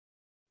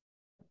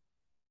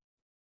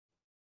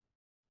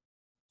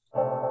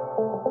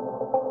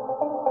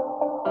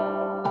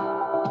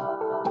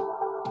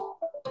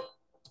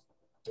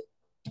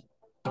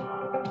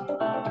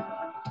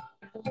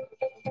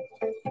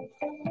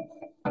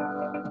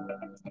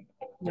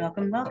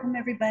Welcome,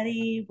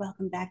 everybody.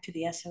 Welcome back to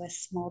the SOS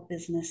Small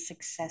Business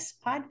Success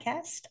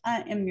Podcast.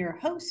 I am your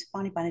host,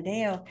 Bonnie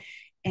Bonadeo,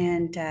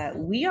 and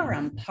we are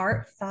on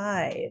part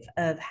 5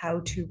 of how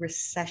to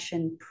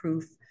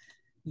recession-proof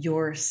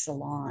your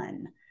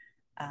salon.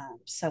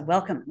 So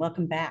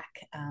welcome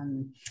back.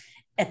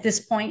 At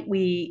this point,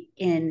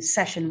 in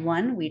session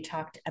 1, we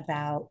talked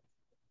about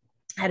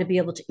how to be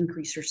able to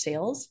increase your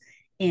sales.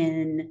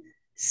 In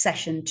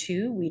session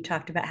 2, we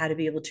talked about how to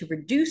be able to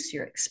reduce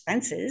your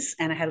expenses.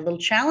 And I had a little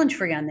challenge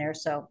for you on there.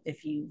 So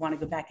if you want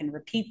to go back and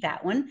repeat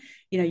that one,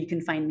 you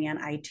can find me on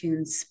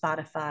iTunes,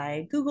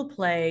 Spotify, Google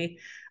Play.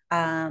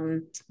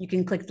 You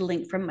can click the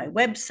link from my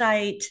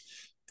website,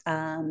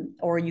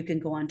 or you can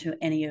go on to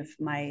any of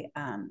my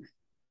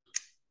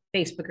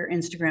Facebook or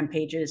Instagram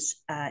pages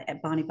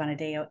at Bonnie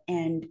Bonadeo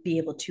and be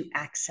able to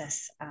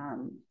access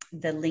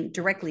the link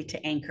directly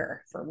to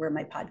Anchor for where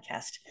my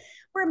podcast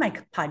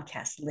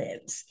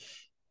lives.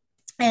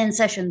 And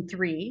session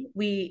 3,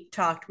 we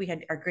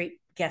had our great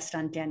guest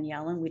on,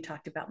 Danielle, and we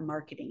talked about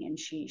marketing, and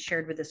she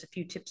shared with us a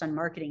few tips on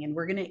marketing, and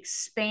we're going to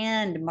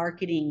expand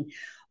marketing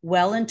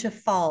well into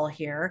fall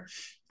here.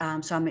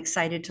 So I'm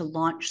excited to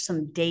launch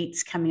some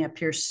dates coming up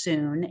here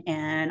soon.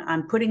 And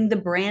I'm putting the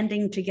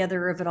branding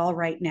together of it all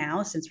right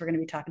now. Since we're going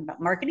to be talking about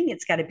marketing,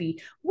 it's got to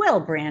be well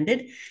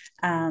branded.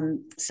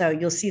 So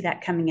you'll see that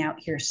coming out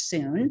here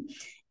soon.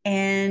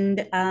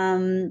 And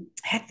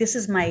heck, this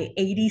is my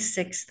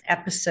 86th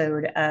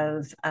episode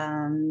of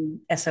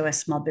SOS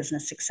Small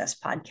Business Success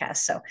Podcast.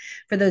 So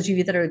for those of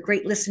you that are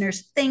great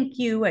listeners, thank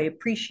you. I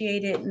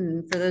appreciate it.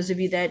 And for those of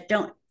you that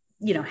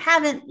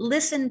haven't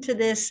listened to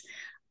this,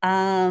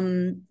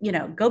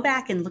 go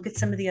back and look at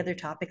some of the other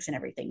topics and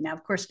everything. Now,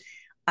 of course,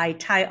 I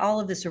tie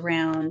all of this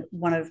around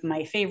one of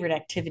my favorite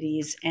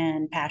activities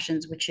and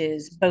passions, which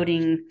is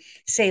boating,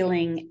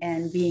 sailing,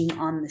 and being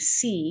on the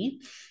sea.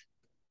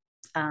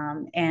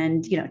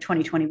 And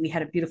 2020, we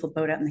had a beautiful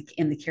boat out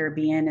in the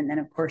Caribbean, and then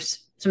of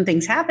course some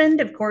things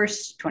happened. Of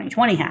course,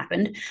 2020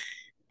 happened,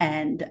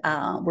 and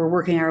we're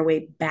working our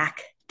way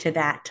back to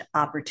that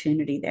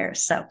opportunity there.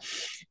 So,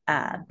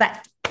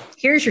 but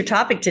here's your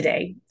topic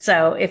today.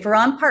 So, if we're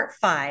on part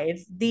 5,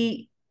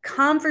 the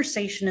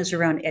conversation is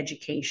around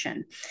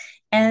education,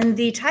 and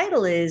the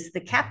title is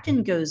 "The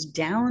Captain Goes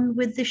Down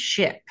with the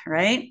Ship,"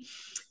 right?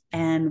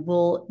 And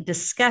we'll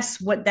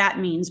discuss what that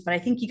means, but I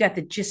think you got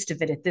the gist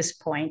of it at this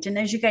point. And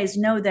as you guys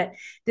know, that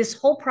this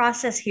whole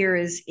process here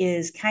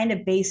is kind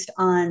of based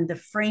on the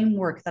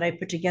framework that I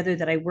put together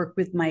that I work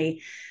with my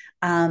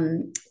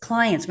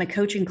clients, my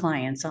coaching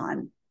clients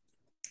on.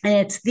 And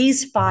it's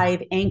these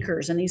 5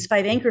 anchors, and these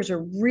 5 anchors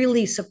are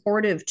really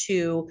supportive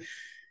to,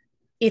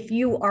 if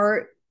you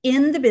are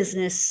in the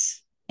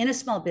business, in a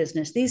small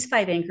business, these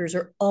 5 anchors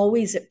are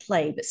always at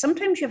play, but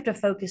sometimes you have to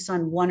focus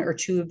on 1 or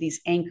 2 of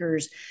these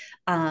anchors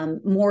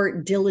more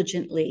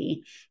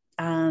diligently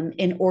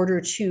in order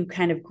to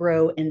kind of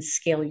grow and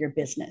scale your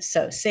business.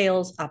 So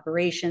sales,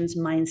 operations,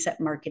 mindset,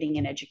 marketing,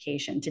 and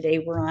education. Today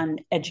we're on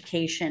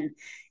education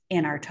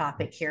in our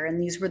topic here.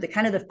 And these were the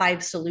kind of the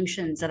 5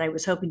 solutions that I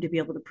was hoping to be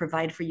able to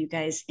provide for you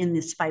guys in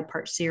this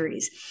 5-part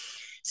series.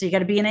 So you got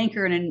to be an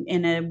anchor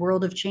in a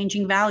world of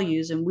changing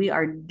values. And we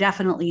are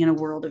definitely in a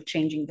world of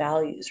changing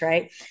values,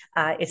 right?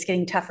 It's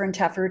getting tougher and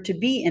tougher to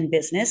be in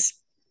business.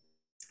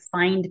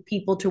 Find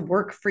people to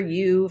work for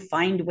you,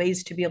 find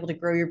ways to be able to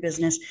grow your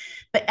business.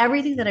 But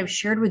everything that I've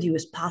shared with you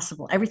is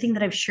possible. Everything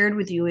that I've shared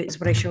with you is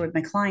what I share with my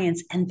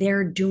clients, and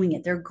they're doing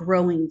it. They're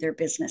growing their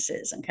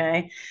businesses,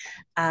 okay?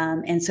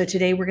 And so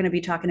today we're going to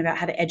be talking about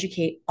how to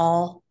educate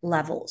all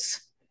levels.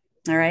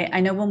 All right. I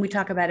know when we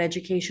talk about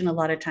education, a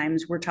lot of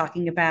times we're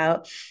talking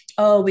about,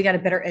 oh, we got to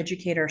better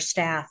educate our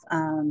staff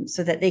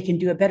so that they can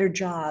do a better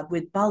job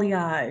with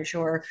balayage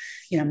or,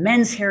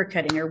 men's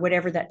haircutting or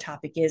whatever that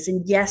topic is.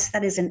 And yes,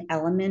 that is an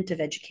element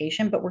of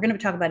education, but we're going to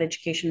talk about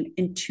education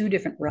in 2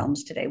 different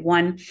realms today.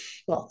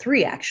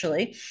 3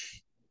 actually.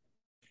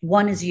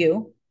 1 is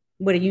you.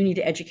 What do you need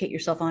to educate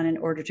yourself on in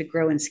order to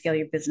grow and scale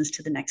your business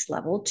to the next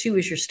level? 2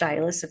 is your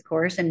stylist, of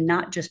course, and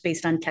not just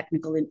based on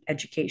technical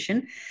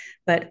education,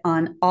 but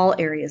on all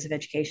areas of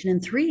education.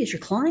 And 3 is your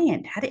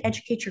client, how to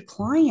educate your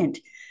client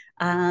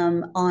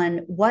on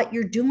what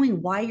you're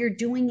doing, why you're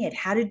doing it,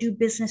 how to do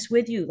business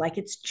with you. Like,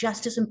 it's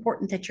just as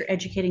important that you're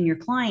educating your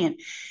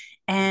client.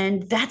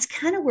 And that's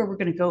kind of where we're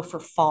going to go for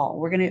fall.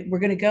 We're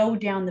going to go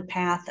down the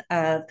path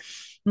of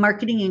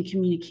marketing and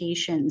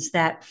communications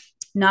that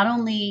not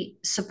only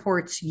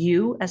supports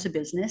you as a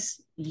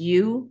business,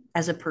 you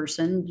as a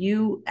person,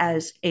 you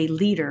as a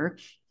leader,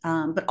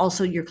 but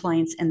also your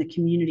clients and the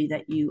community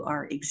that you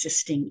are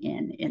existing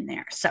in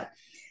there. So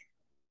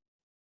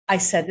I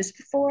said this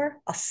before,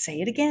 I'll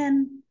say it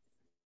again.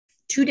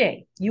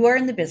 Today, you are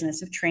in the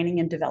business of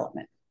training and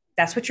development.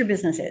 That's what your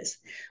business is.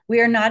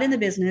 We are not in the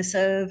business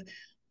of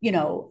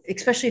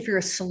especially if you're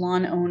a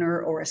salon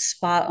owner or a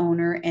spa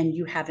owner and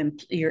you're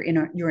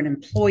an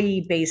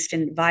employee based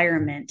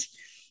environment,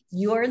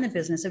 you are in the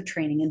business of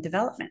training and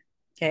development.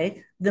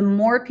 Okay. The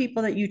more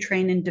people that you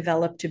train and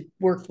develop to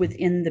work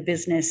within the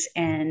business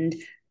and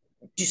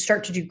you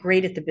start to do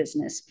great at the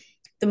business,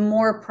 the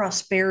more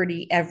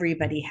prosperity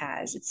everybody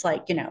has. It's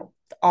like,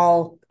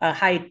 all a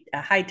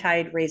high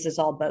tide raises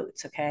all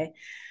boats. Okay.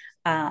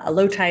 A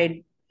low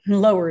tide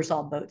lowers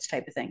all boats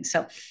type of thing.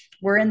 So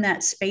we're in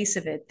that space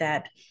of it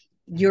that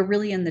you're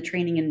really in the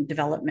training and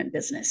development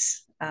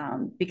business,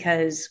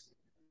 because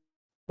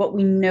what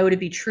we know to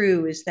be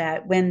true is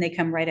that when they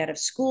come right out of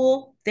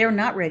school, they're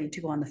not ready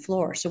to go on the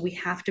floor. So we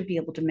have to be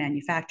able to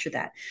manufacture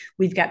that.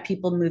 We've got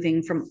people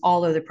moving from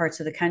all other parts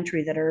of the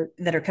country that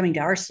are coming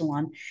to our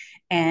salon,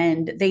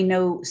 and they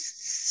know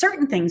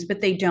certain things,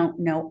 but they don't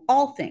know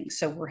all things.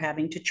 So we're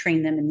having to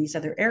train them in these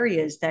other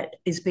areas that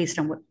is based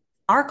on what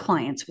our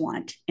clients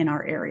want in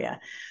our area,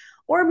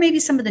 or maybe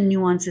some of the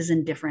nuances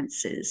and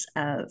differences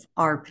of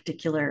our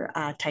particular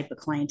type of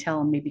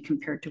clientele, maybe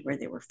compared to where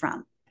they were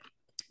from.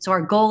 So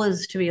our goal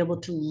is to be able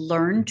to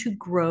learn to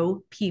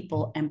grow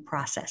people and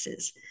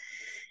processes.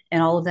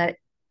 And all of that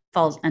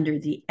falls under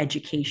the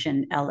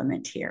education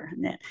element here.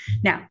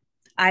 Now,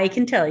 I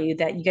can tell you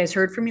that you guys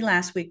heard from me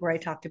last week where I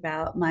talked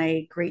about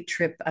my great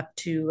trip up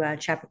to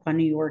Chappaqua,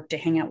 New York to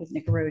hang out with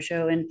Nick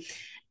Arrojo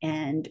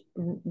and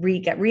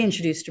got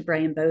reintroduced to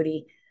Brian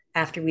Bodie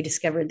after we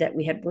discovered that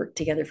we had worked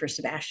together for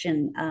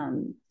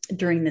Sebastian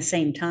during the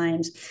same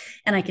times.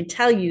 And I can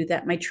tell you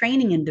that my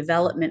training and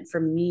development for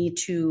me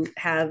to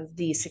have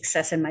the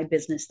success in my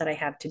business that I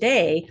have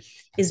today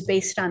is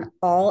based on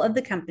all of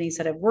the companies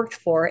that I've worked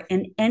for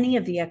and any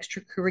of the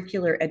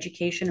extracurricular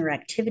education or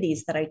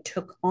activities that I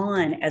took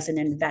on as an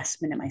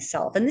investment in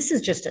myself. And this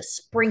is just a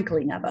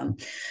sprinkling of them.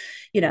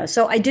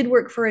 So I did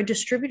work for a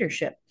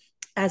distributorship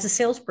as a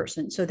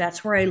salesperson. So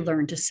that's where I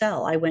learned to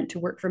sell. I went to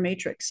work for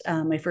Matrix,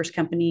 my first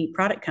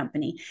product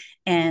company.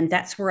 And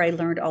that's where I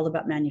learned all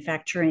about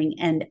manufacturing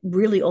and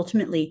really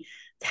ultimately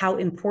how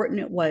important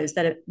it was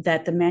that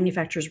the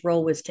manufacturer's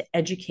role was to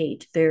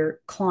educate their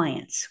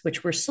clients,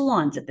 which were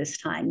salons at this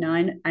time. Now,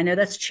 I know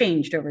that's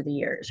changed over the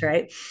years,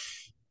 right?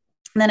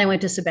 And then I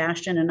went to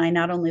Sebastian and I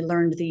not only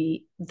learned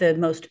the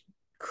most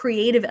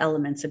creative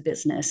elements of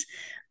business,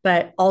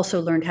 but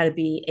also learned how to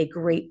be a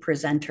great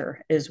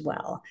presenter as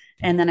well.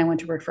 And then I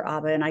went to work for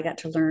ABBA and I got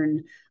to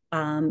learn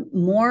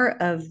more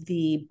of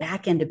the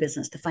back end of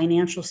business, the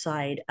financial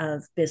side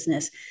of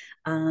business,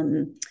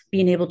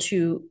 being able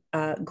to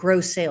grow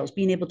sales,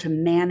 being able to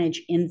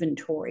manage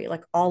inventory,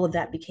 like all of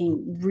that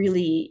became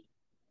really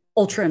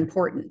ultra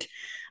important.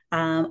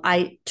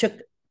 I took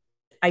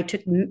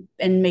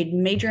and made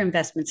major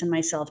investments in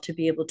myself to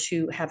be able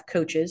to have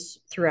coaches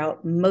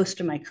throughout most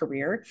of my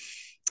career,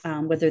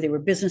 whether they were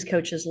business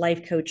coaches,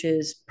 life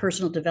coaches,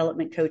 personal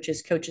development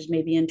coaches, coaches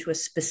maybe into a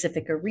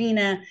specific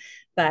arena.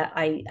 But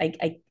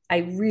I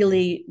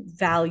really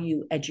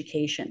value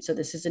education. So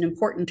this is an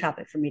important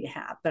topic for me to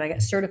have. But I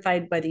got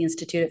certified by the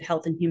Institute of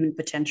Health and Human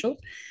Potential.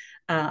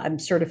 I'm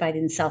certified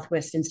in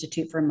Southwest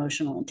Institute for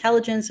Emotional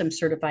Intelligence. I'm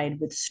certified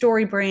with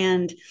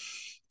StoryBrand.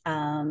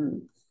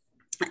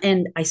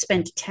 And I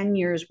spent 10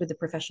 years with the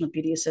Professional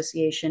Beauty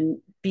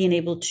Association, being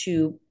able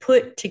to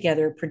put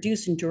together,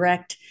 produce, and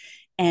direct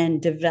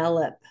and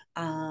develop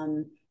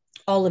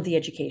all of the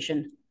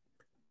education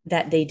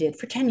that they did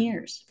for 10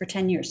 years.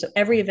 So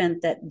every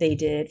event that they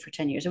did for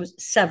 10 years, it was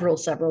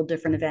several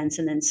different events,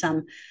 and then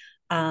some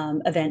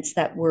events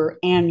that were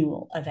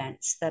annual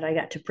events that I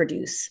got to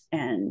produce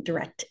and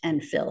direct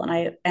and fill.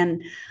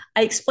 And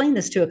I explained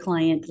this to a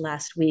client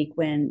last week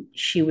when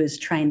she was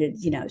trying to,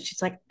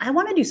 she's like, I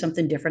want to do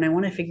something different. I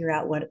want to figure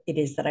out what it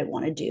is that I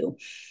want to do.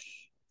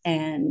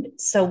 And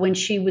so when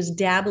she was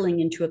dabbling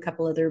into a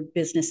couple other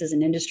businesses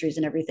and industries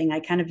and everything,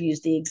 I kind of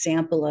used the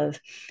example of,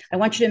 I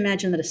want you to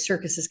imagine that a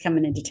circus is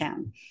coming into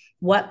town.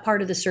 What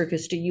part of the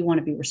circus do you want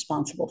to be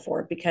responsible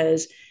for?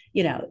 Because,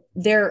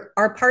 there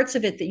are parts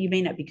of it that you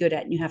may not be good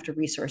at and you have to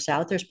resource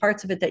out. There's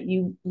parts of it that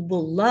you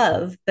will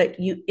love, but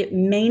it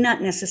may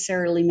not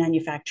necessarily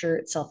manufacture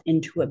itself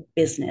into a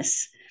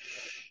business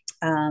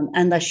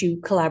unless you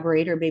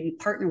collaborate or maybe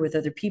partner with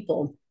other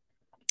people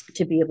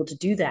to be able to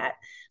do that.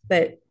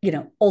 But,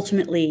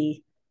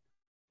 ultimately,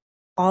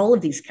 all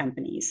of these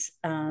companies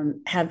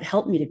have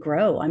helped me to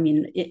grow. I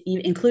mean,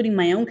 including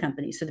my own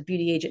company. So the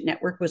Beauty Agent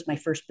Network was my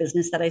first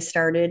business that I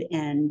started.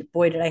 And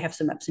boy, did I have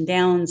some ups and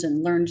downs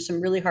and learned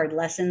some really hard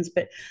lessons,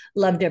 but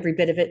loved every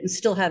bit of it and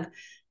still have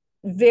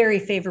very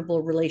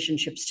favorable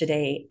relationships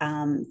today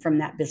from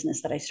that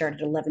business that I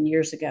started 11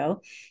 years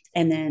ago.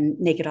 And then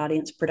Naked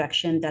Audience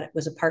Production, that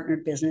was a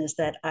partnered business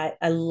that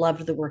I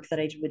loved the work that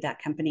I did with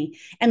that company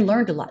and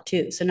learned a lot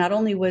too. So not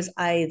only was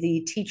I the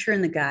teacher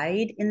and the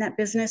guide in that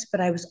business, but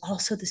I was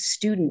also the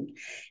student,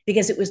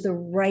 because it was the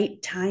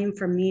right time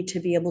for me to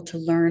be able to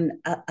learn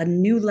a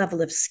new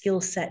level of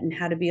skill set and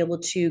how to be able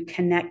to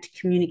connect,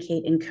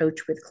 communicate, and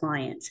coach with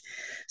clients.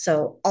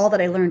 So all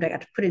that I learned, I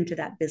got to put into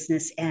that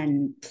business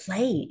and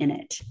play in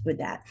it with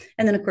that.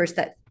 And then, of course,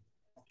 that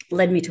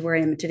led me to where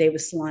I am today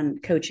with salon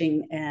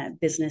coaching,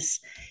 business,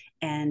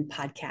 and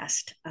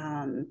podcast.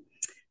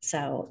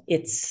 So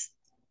it's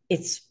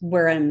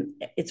where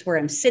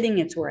I'm sitting.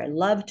 It's where I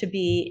love to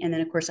be. And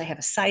then of course I have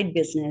a side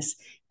business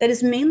that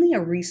is mainly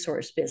a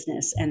resource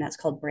business, and that's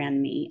called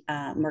Brand Me,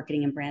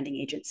 marketing and branding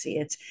agency.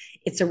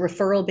 It's a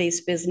referral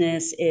based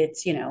business.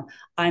 It's,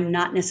 I'm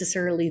not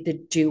necessarily the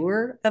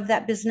doer of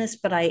that business,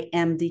 but I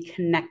am the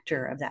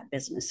connector of that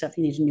business. So if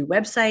you need a new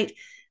website,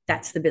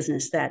 that's the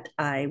business that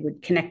I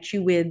would connect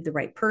you with, the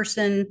right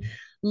person,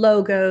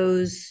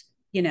 logos,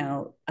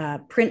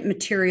 print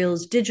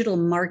materials, digital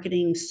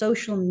marketing,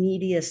 social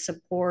media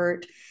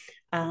support,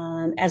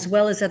 as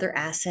well as other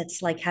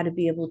assets like how to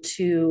be able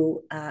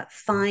to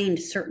find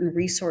certain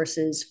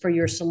resources for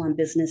your salon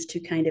business to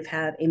kind of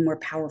have a more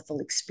powerful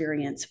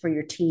experience for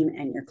your team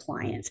and your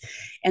clients.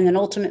 And then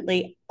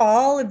ultimately,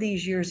 all of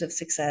these years of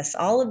success,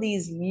 all of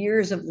these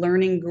years of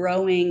learning,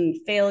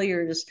 growing,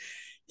 failures,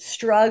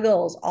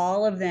 struggles,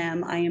 all of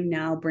them I am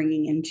now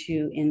bringing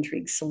into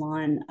Intrigue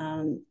Salon,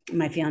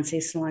 my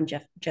fiance's salon,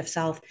 Jeff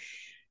South.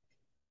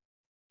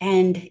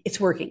 And it's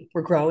working.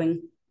 We're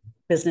growing.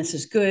 Business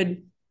is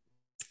good.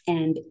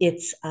 And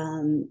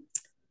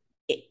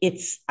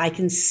I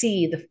can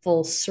see the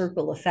full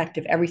circle effect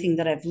of everything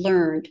that I've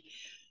learned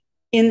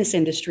in this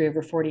industry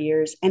over 40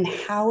 years and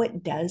how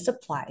it does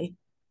apply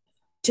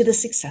to the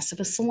success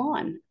of a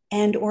salon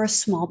and or a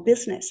small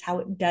business, how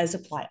it does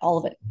apply. All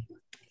of it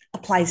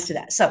applies to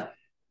that. So,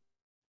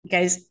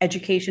 guys,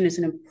 education is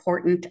an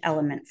important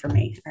element for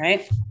me. All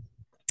right.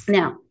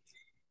 Now,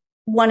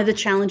 one of the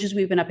challenges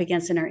we've been up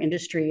against in our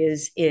industry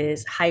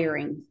is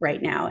hiring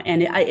right now,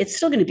 and it's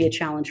still going to be a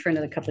challenge for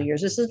another couple of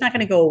years. This is not going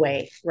to go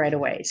away right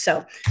away.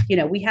 So,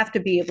 we have to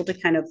be able to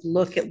kind of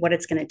look at what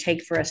it's going to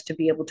take for us to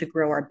be able to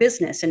grow our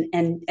business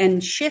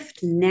and shift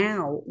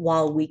now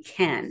while we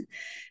can,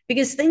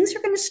 because things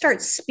are going to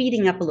start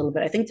speeding up a little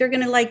bit. I think they're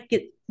going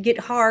to get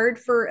hard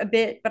for a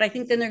bit, but I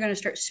think then they're going to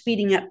start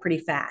speeding up pretty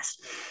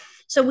fast.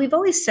 So we've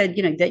always said,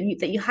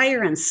 that you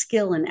hire on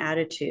skill and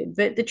attitude.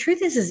 But the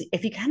truth is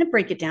if you kind of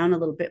break it down a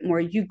little bit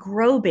more, you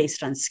grow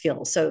based on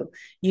skill. So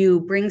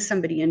you bring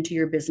somebody into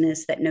your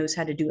business that knows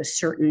how to do a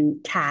certain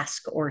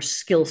task or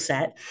skill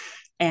set,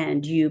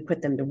 and you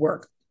put them to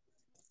work.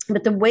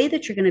 But the way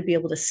that you're going to be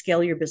able to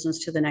scale your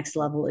business to the next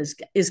level is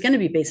going to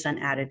be based on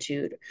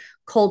attitude,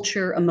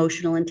 culture,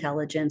 emotional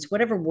intelligence,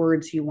 whatever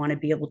words you want to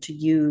be able to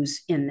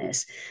use in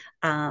this.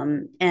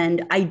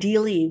 And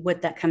ideally,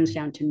 what that comes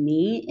down to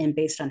me, and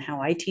based on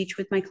how I teach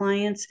with my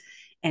clients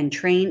and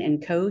train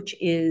and coach,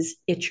 is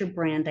it's your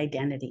brand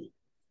identity.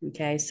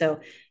 Okay. So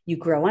you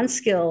grow on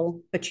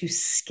skill, but you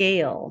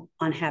scale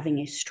on having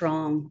a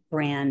strong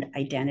brand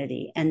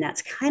identity. And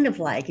that's kind of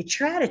like it's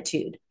your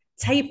attitude.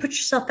 It's how you put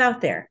yourself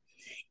out there.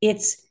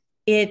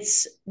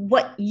 It's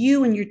what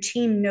you and your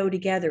team know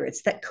together.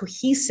 It's that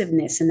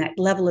cohesiveness and that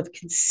level of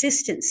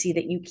consistency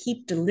that you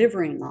keep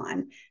delivering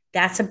on.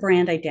 That's a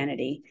brand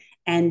identity.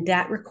 And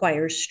that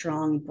requires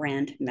strong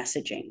brand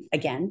messaging.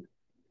 Again,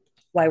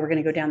 why we're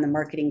going to go down the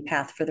marketing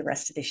path for the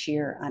rest of this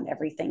year on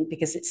everything,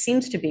 because it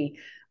seems to be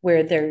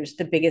where there's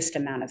the biggest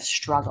amount of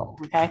struggle.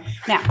 Okay.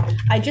 Now,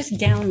 I just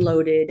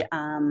downloaded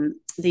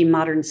the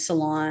Modern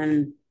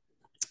Salon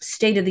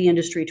State of the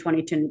Industry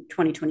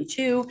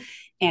 2022,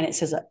 and it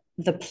says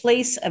the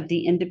place of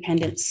the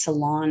independent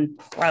salon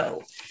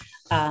pro.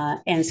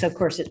 And so, of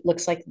course, it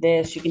looks like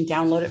this. You can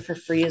download it for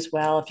free as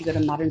well if you go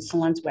to Modern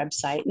Salon's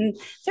website. And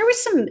there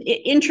was some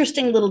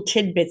interesting little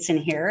tidbits in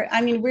here.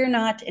 I mean, we're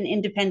not an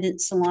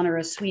independent salon or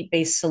a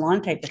suite-based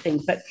salon type of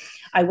thing, but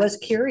I was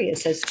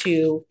curious as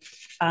to,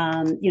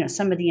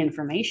 some of the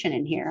information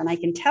in here. And I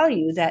can tell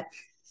you that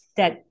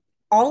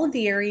all of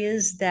the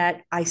areas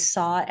that I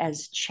saw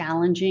as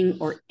challenging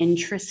or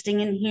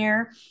interesting in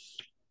here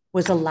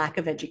was a lack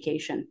of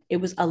education. It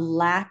was a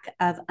lack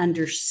of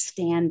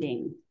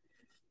understanding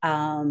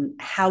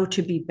how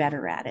to be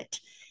better at it.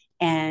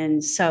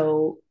 And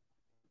so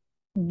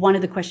one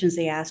of the questions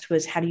they asked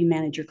was, how do you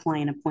manage your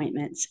client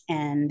appointments?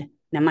 And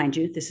now, mind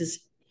you, this is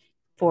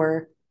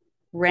for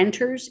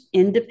renters,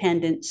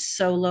 independent,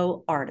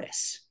 solo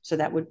artists. So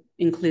that would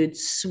include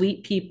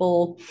suite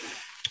people,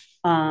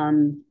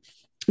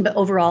 but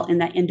overall in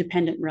that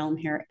independent realm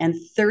here. And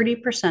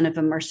 30% of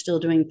them are still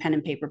doing pen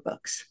and paper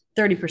books,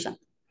 30%.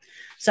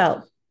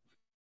 So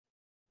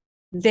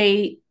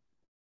they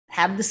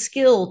have the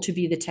skill to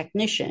be the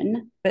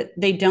technician, but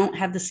they don't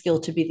have the skill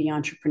to be the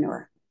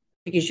entrepreneur,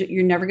 because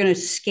you're never going to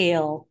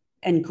scale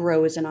and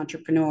grow as an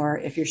entrepreneur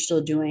if you're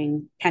still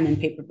doing pen and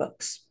paper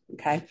books.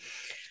 Okay.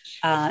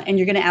 And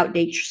you're going to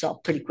outdate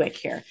yourself pretty quick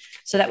here.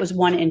 So that was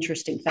one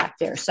interesting fact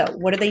there. So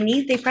what do they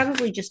need? They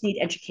probably just need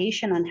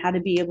education on how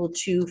to be able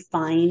to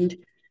find,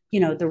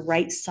 the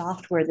right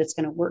software that's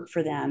going to work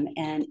for them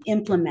and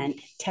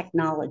implement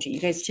technology. You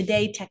guys,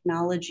 today,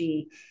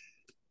 technology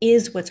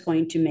is what's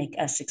going to make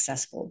us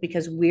successful,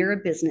 because we're a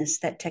business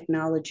that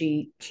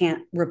technology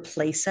can't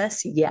replace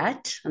us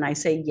yet. And I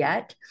say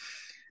yet,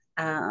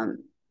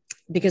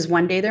 because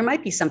one day there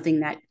might be something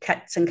that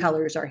cuts and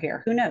colors our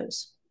hair. Who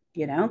knows?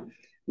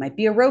 Might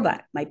be a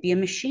robot, might be a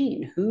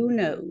machine, who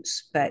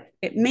knows? But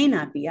it may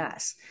not be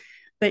us.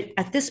 But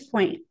at this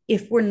point,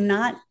 if we're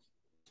not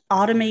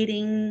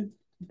automating,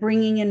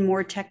 bringing in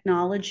more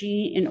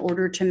technology in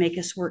order to make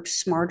us work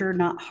smarter,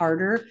 not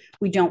harder,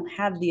 we don't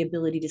have the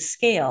ability to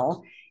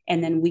scale.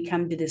 And then we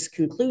come to this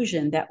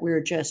conclusion that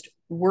we're just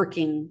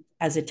working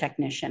as a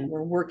technician.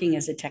 We're working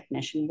as a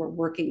technician. We're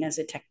working as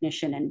a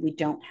technician, and we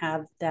don't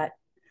have that.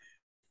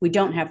 We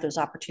don't have those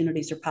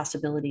opportunities or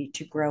possibility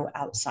to grow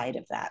outside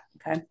of that.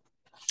 Okay.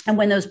 And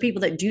when those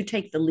people that do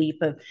take the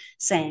leap of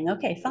saying,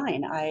 okay,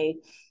 fine, I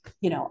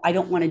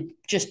don't want to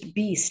just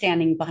be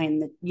standing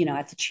behind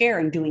at the chair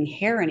and doing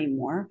hair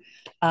anymore.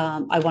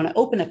 I want to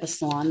open up a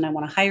salon, and I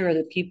want to hire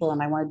other people,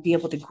 and I want to be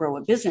able to grow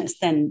a business.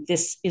 Then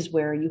this is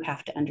where you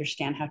have to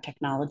understand how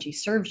technology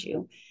serves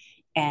you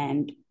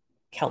and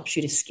helps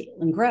you to scale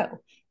and grow.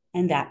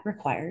 And that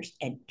requires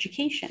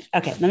education.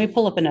 Okay, let me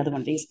pull up another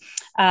one of these.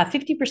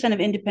 50% of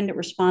independent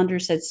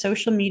responders said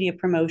social media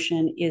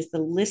promotion is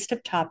the list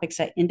of topics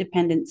that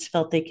independents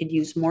felt they could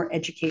use more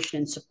education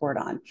and support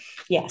on.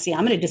 Yeah, see,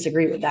 I'm going to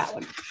disagree with that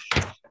one.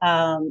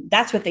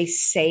 That's what they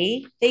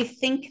say they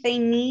think they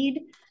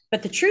need.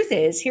 But the truth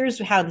is, here's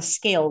how the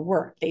scale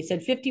worked. They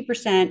said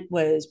 50%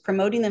 was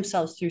promoting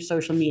themselves through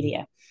social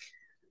media.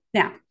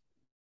 Now,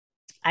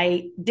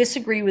 I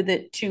disagree with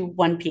it to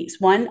one piece.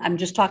 One, I'm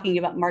just talking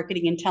about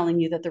marketing and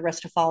telling you that the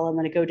rest to follow. I'm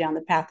going to go down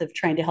the path of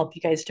trying to help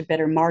you guys to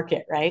better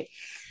market, right?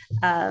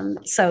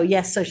 So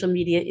yes, social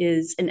media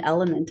is an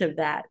element of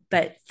that,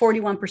 but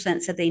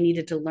 41% said they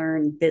needed to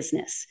learn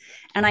business.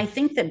 And I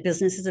think that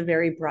business is a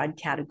very broad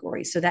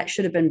category. So that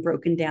should have been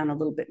broken down a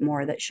little bit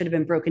more. That should have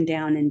been broken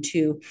down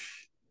into,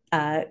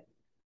 uh,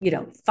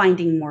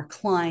 finding more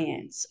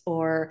clients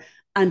or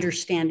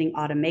understanding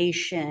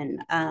automation,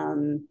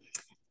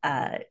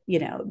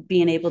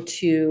 being able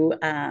to,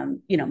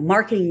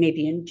 marketing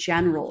maybe in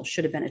general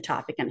should have been a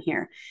topic on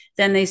here.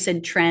 Then they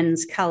said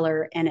trends,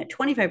 color, and at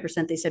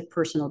 25%, they said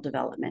personal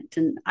development.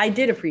 And I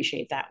did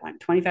appreciate that one,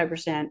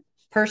 25%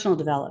 personal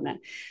development.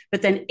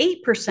 But then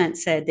 8%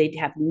 said they'd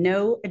have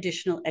no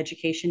additional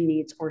education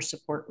needs or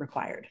support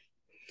required.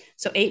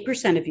 So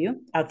 8% of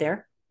you out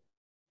there,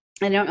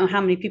 I don't know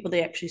how many people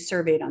they actually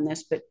surveyed on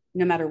this, but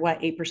no matter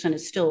what, 8%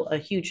 is still a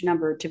huge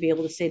number to be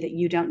able to say that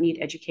you don't need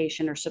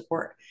education or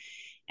support.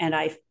 And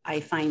I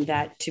find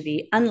that to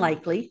be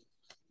unlikely,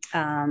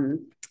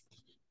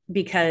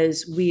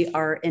 because we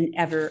are an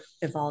ever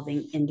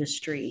evolving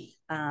industry,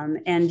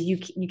 and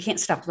you can't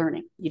stop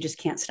learning. You just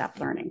can't stop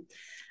learning.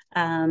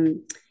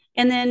 And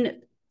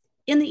then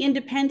in the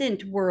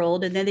independent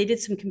world, and then they did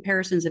some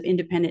comparisons of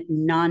independent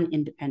and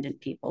non-independent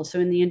people. So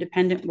in the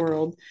independent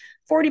world,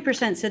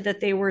 40% said that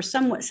they were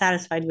somewhat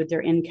satisfied with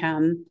their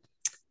income.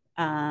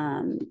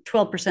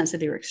 12% said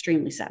they were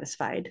extremely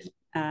satisfied,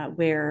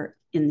 where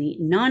in the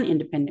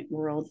non-independent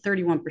world,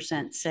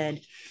 31%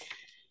 said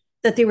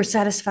that they were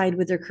satisfied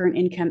with their current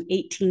income.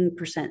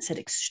 18% said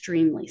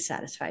extremely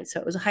satisfied. So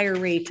it was a higher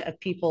rate of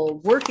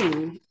people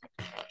working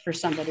for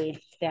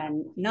somebody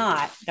than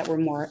not that were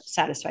more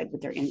satisfied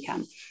with their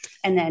income.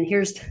 And then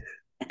here's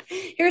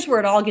where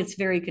it all gets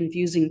very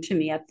confusing to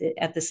me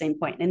at the same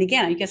point. And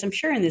again, I guess I'm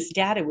sharing this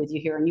data with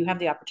you here, and you have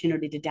the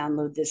opportunity to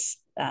download this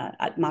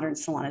at Modern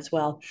Salon as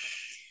well.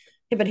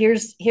 Okay, but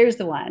here's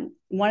the one.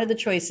 One of the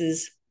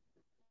choices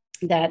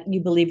that you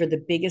believe are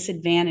the biggest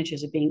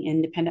advantages of being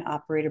independent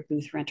operator,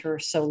 booth renter, or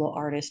solo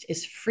artist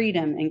is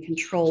freedom and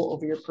control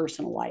over your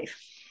personal life.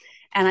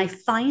 And I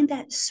find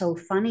that so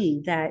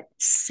funny that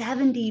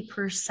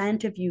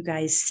 70% of you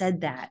guys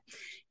said that,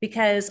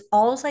 because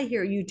all I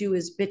hear you do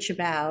is bitch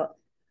about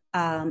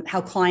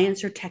how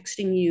clients are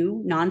texting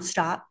you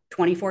nonstop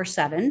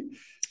 24/7,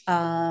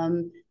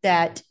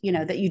 that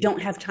you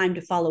don't have time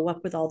to follow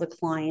up with all the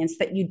clients,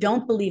 that you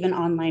don't believe in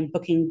online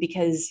booking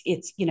because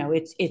it's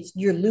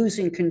you're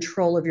losing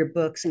control of your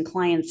books and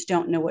clients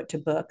don't know what to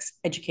book.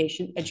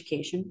 Education.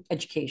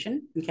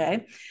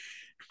 Okay.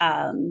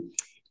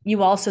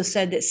 You also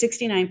said that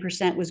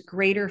 69% was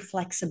greater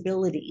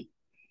flexibility.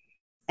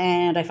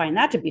 And I find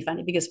that to be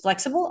funny, because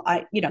flexible,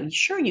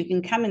 sure, you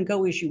can come and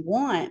go as you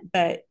want,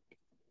 but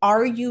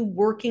are you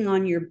working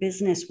on your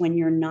business when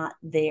you're not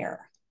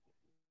there?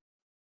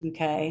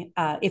 Okay.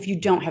 If you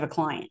don't have a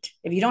client,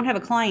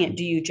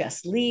 do you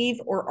just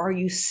leave, or are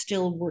you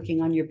still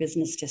working on your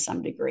business to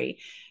some degree?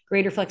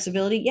 Greater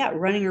flexibility. Yeah.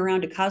 Running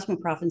around to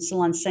Cosmoprof and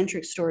Salon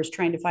Centric stores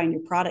trying to find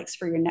your products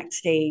for your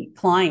next day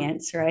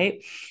clients.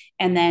 Right.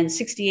 And then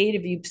 68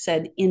 of you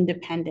said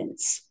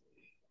independence.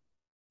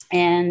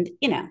 And,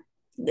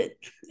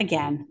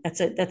 again, that's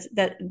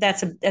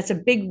a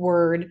big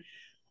word.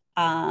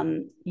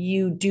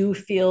 You do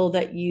feel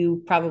that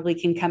you probably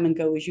can come and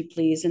go as you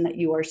please, and that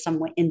you are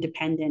somewhat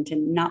independent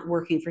and not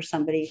working for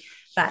somebody.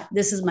 But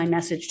this is my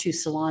message to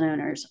salon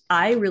owners.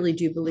 I really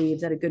do believe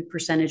that a good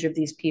percentage of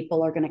these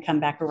people are going to come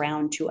back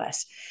around to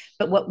us.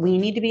 But what we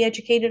need to be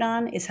educated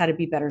on is how to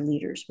be better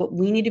leaders. What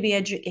we need to be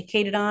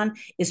educated on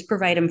is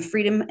provide them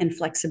freedom and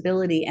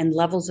flexibility and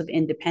levels of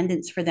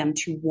independence for them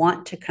to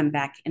want to come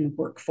back and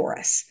work for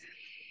us.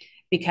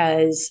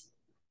 Because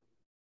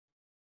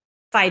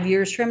 5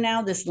 years from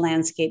now, this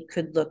landscape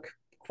could look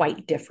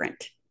quite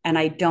different. And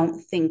I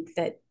don't think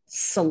that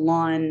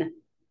salon,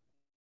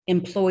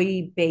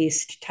 employee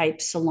based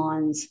type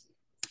salons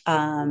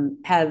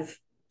have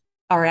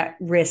are at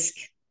risk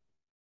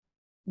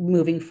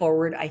moving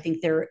forward. I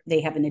think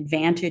they have an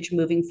advantage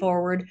moving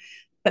forward,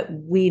 but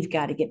we've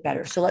got to get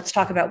better. So let's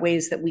talk about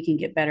ways that we can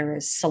get better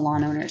as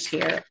salon owners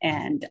here,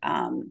 and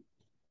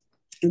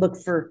look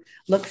for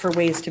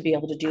ways to be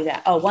able to do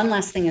that. Oh, one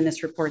last thing in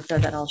this report though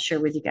that I'll share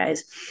with you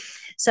guys.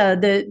 So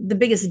the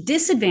biggest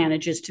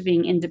disadvantages to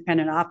being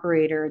independent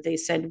operator, they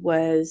said,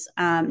 was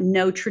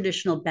no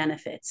traditional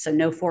benefits. So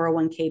no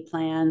 401k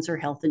plans or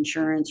health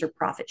insurance or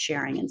profit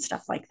sharing and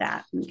stuff like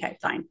that. Okay,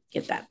 fine,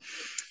 get that.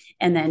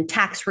 And then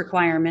tax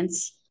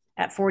requirements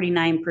at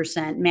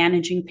 49%,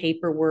 managing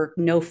paperwork,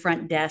 no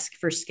front desk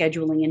for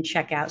scheduling and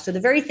checkout. So the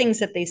very things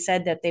that they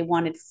said that they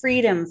wanted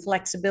freedom,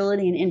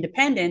 flexibility, and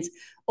independence,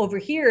 over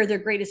here, their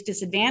greatest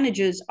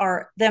disadvantages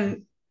are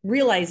them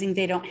realizing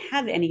they don't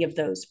have any of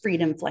those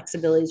freedom,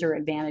 flexibilities, or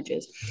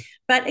advantages.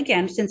 But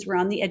again, since we're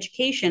on the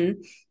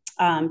education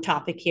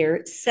topic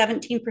here,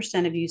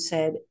 17% of you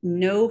said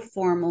no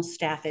formal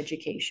staff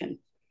education.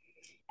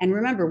 And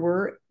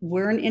remember,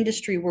 we're an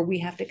industry where we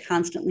have to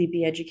constantly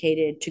be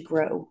educated to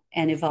grow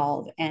and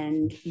evolve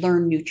and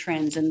learn new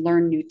trends and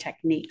learn new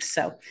techniques.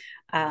 So,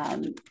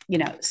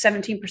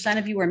 17%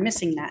 of you are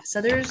missing that.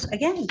 So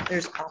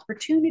there's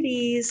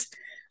opportunities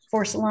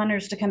for salon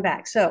owners to come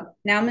back. So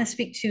now I'm going to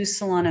speak to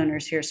salon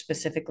owners here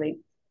specifically.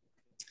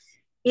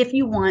 If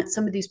you want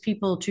some of these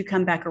people to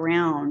come back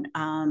around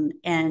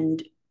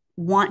and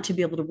want to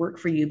be able to work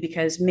for you,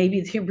 because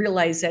maybe they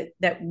realize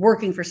that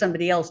working for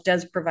somebody else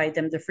does provide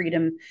them the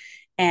freedom,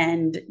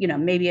 and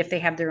maybe if they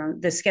have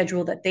the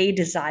schedule that they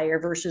desire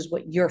versus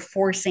what you're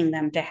forcing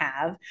them to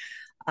have,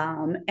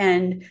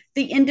 and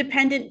the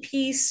independent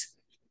piece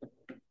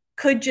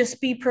could just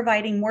be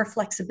providing more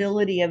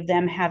flexibility of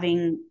them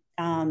having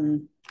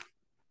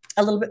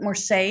a little bit more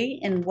say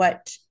in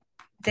what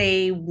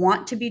they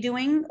want to be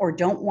doing or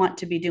don't want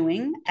to be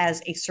doing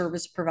as a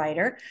service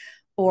provider,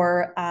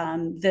 or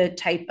the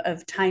type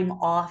of time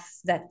off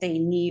that they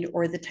need,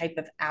 or the type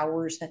of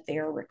hours that they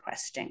are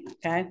requesting.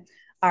 Okay.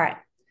 All right.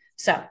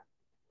 So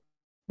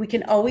we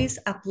can always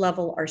up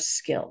level our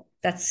skill.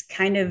 That's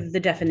kind of the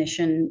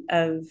definition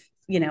of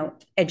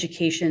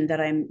education that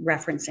I'm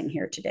referencing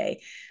here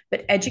today.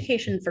 But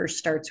education first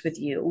starts with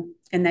you,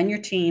 and then your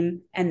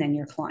team, and then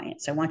your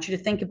clients. I want you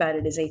to think about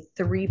it as a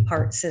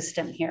 3-part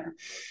system here.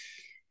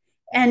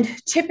 And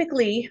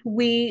typically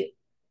we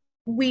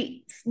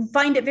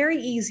find it very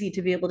easy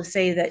to be able to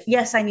say that,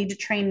 yes, I need to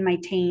train my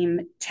team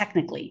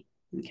technically.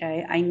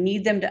 Okay. I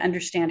need them to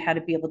understand how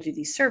to be able to do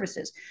these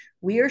services.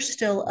 We are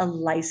still a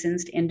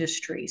licensed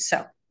industry.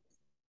 So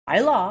by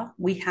law,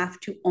 we have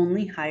to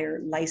only hire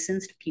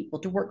licensed people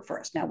to work for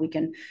us. Now we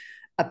can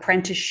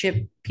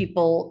apprenticeship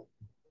people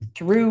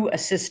through a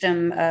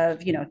system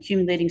of,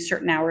 accumulating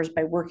certain hours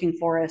by working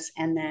for us,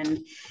 and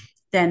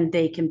then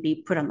they can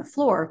be put on the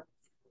floor.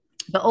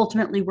 But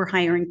ultimately, we're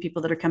hiring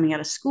people that are coming out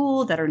of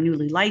school, that are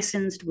newly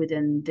licensed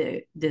within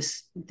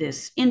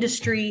this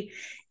industry.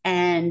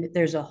 And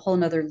there's a whole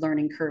nother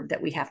learning curve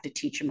that we have to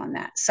teach them on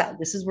that. So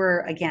this is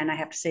where, again, I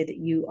have to say that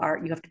you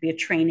have to be a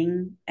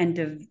training and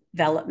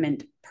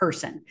development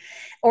person,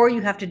 or you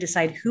have to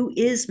decide who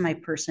is my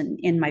person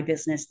in my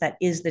business that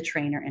is the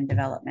trainer and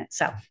development.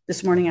 So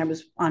this morning I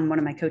was on one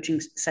of my coaching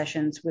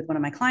sessions with one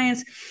of my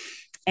clients,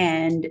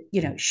 and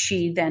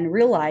she then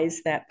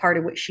realized that part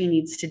of what she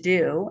needs to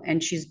do,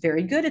 and she's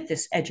very good at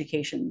this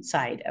education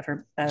side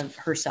of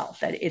herself,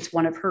 that it's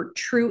one of her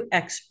true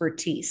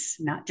expertise,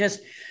 not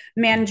just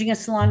managing a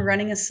salon,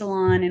 running a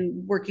salon,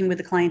 and working with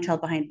the clientele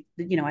behind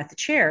at the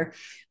chair,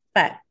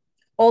 but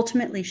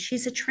ultimately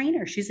she's a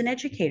trainer, she's an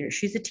educator,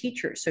 she's a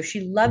teacher. So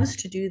she loves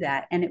to do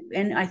that.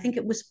 And I think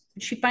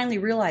she finally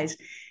realized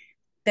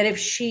that if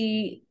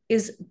she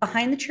is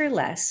behind the chair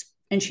less,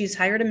 and she's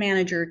hired a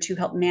manager to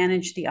help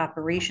manage the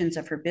operations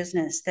of her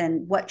business,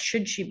 then what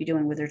should she be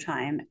doing with her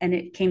time? And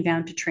it came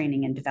down to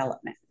training and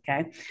development.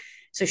 Okay.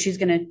 So she's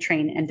going to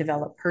train and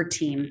develop her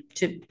team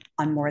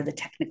on more of the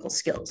technical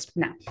skills.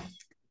 Now,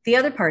 the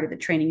other part of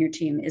it, training your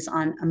team, is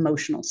on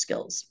emotional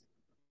skills.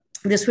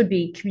 This would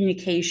be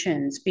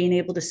communications, being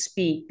able to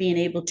speak, being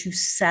able to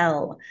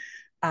sell.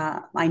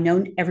 I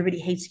know everybody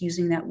hates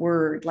using that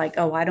word, like,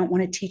 oh, I don't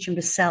want to teach them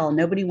to sell.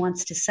 Nobody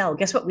wants to sell.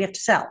 Guess what? We have to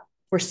sell.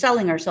 We're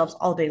selling ourselves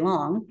all day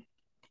long.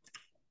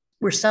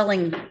 We're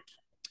selling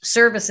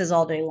services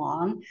all day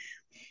long.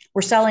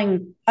 We're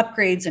selling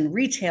upgrades and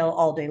retail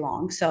all day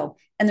long. So,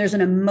 and there's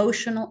an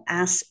emotional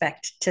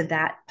aspect to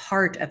that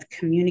part of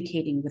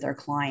communicating with our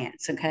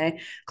clients. Okay.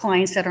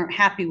 Clients that aren't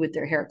happy with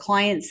their hair,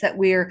 clients that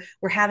we're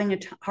having a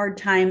hard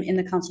time in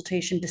the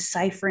consultation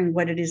deciphering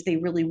what it is they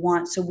really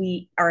want. So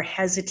we are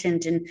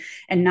hesitant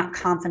and not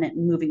confident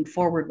in moving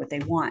forward what they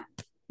want.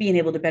 Being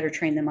able to better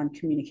train them on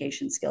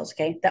communication skills.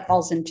 Okay. That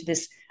falls into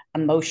this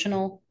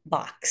emotional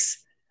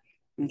box.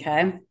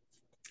 Okay.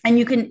 And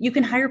you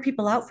can hire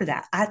people out for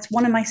that. That's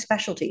one of my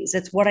specialties.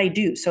 It's what I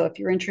do. So if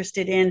you're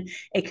interested in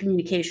a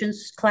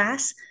communications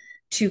class,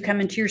 to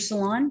come into your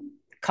salon,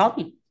 call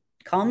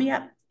me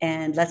up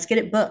and let's get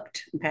it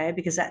booked. Okay.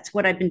 Because that's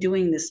what I've been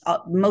doing this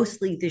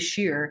mostly this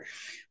year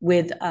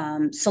with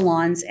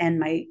salons and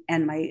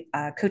my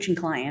coaching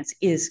clients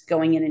is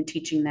going in and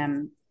teaching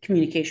them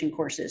communication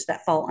courses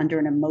that fall under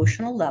an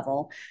emotional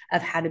level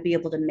of how to be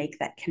able to make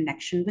that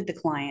connection with the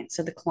client.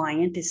 So the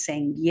client is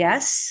saying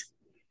yes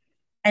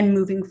and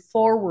moving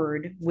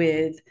forward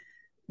with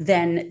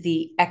then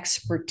the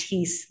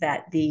expertise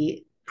that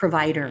the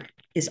provider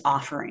is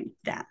offering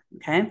them.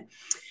 Okay.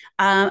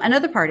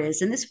 Another part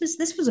is, and this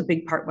was a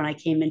big part when I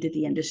came into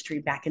the industry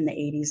back in the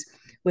 80s,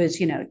 was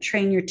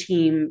train your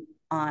team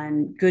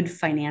on good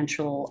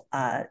financial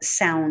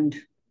sound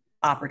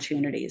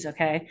opportunities.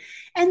 Okay.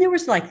 And there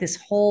was like this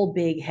whole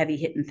big heavy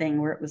hitting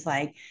thing where it was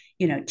like,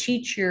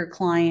 teach your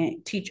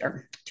client, teach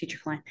your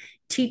client,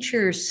 teach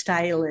your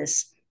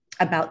stylist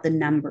about the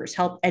numbers,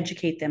 help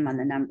educate them on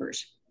the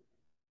numbers.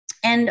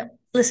 And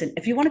listen,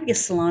 if you want to be a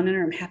salon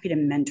owner, I'm happy to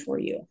mentor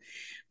you.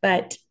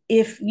 But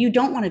if you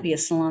don't want to be a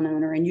salon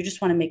owner and you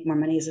just want to make more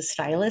money as a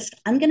stylist,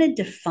 I'm going to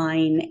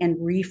define and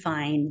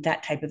refine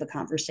that type of a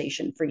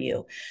conversation for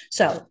you.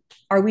 So,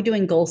 are we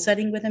doing goal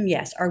setting with them?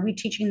 Yes. Are we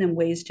teaching them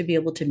ways to be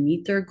able to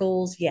meet their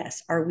goals?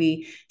 Yes. Are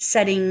we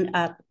setting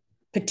up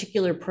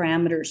particular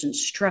parameters and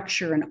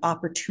structure and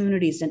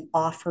opportunities and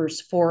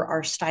offers for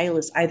our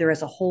stylists, either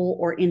as a whole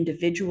or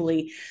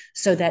individually,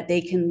 so that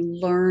they can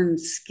learn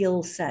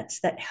skill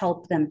sets that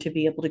help them to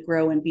be able to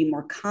grow and be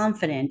more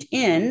confident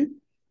in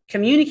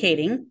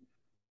communicating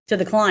to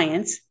the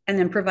clients and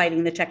then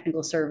providing the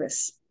technical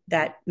service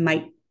that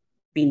might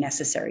be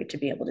necessary to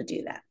be able to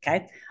do that.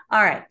 Okay.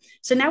 All right.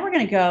 So now we're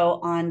going to go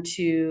on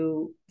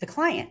to the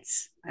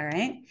clients. All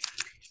right.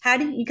 How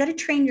do you got to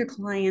train your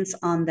clients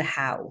on the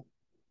how?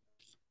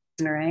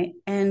 All right.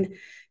 And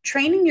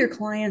training your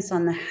clients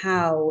on the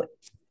how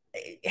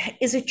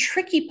is a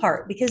tricky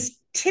part because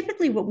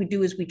typically what we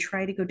do is we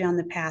try to go down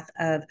the path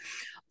of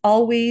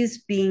always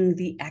being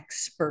the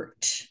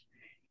expert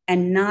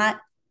and not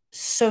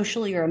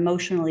socially or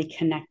emotionally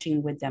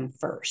connecting with them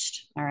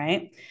first. All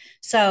right.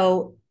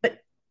 So, but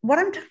what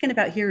I'm talking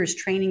about here is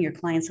training your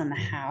clients on the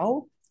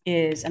how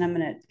is, and I'm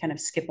going to kind of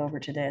skip over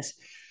to this,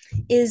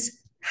 is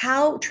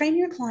how train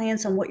your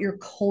clients on what your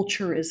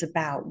culture is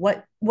about,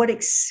 what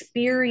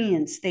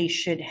experience they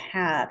should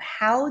have,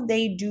 how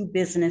they do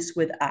business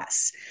with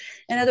us.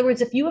 In other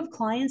words, if you have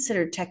clients that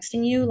are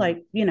texting you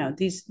like,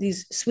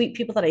 these sweet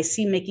people that I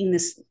see making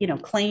this,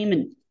 claim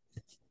and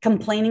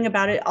complaining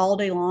about it all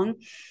day long,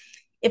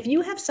 if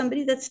you have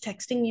somebody that's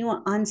texting you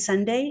on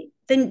Sunday,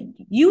 then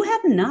you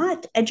have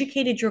not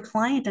educated your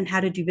client on how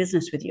to do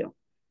business with you.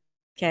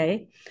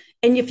 Okay.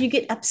 And if you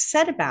get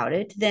upset about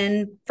it,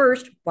 then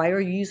first, why are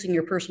you using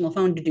your personal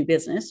phone to do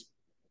business?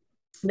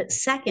 But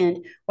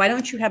second, why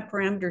don't you have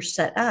parameters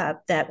set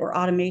up that or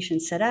automation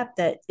set up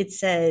that it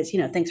says,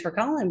 thanks for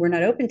calling. We're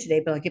not open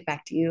today, but I'll get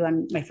back to you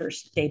on my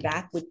first day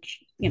back,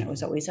 which,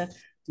 is always a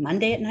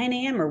Monday at 9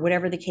 a.m. or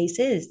whatever the case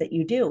is that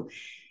you do.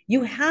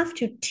 You have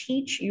to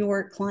teach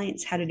your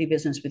clients how to do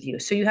business with you.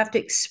 So you have to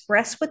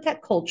express what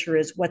that culture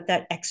is, what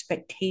that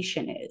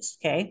expectation is.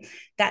 Okay.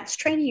 That's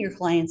training your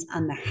clients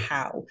on the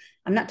how.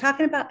 I'm not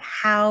talking about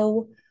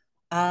how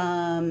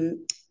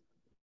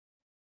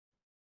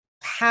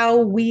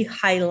we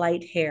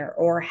highlight hair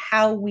or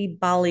how we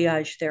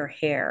balayage their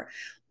hair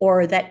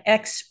or that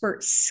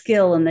expert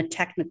skill in the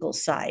technical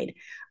side.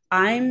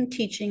 I'm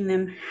teaching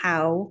them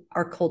how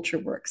our culture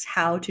works,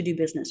 how to do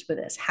business with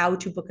us, how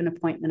to book an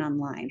appointment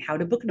online, how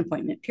to book an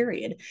appointment,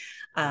 period,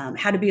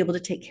 how to be able to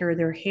take care of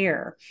their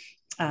hair,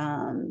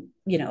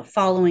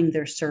 following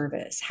their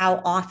service,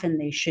 how often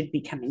they should be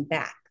coming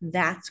back.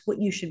 That's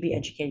what you should be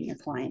educating your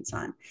clients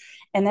on.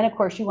 And then, of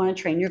course, you want to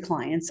train your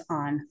clients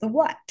on the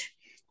what.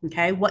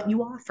 Okay, what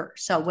you offer.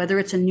 So whether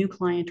it's a new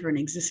client or an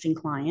existing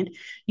client,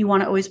 you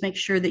want to always make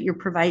sure that you're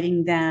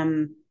providing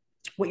them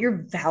what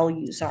your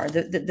values are,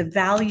 the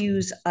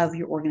values of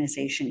your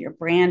organization, your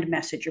brand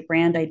message, your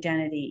brand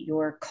identity,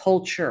 your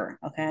culture,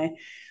 okay,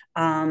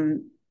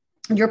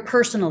 your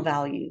personal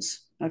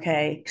values,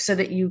 okay, so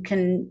that you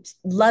can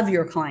love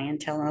your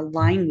clientele and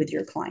align with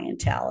your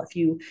clientele.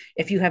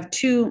 If you have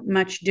too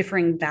much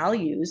differing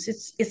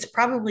values, it's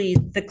probably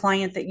the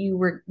client that you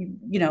were,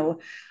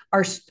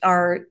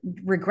 are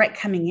regret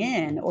coming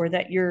in or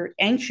that you're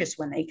anxious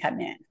when they come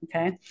in.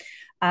 Okay.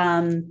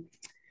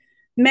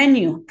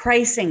 Menu,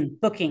 pricing,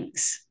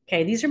 bookings.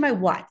 Okay. These are my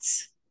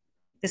what's.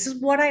 This is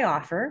what I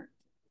offer.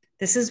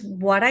 This is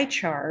what I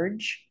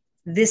charge.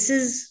 This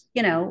is,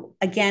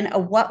 again, a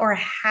what or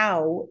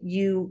how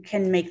you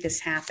can make this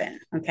happen.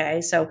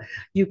 Okay. So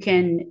you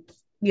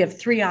have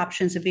three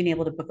options of being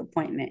able to book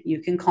appointment. You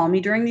can call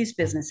me during these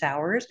business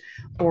hours,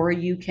 or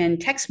you can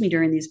text me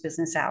during these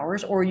business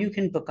hours, or you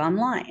can book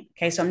online.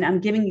 Okay. So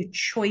I'm giving you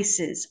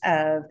choices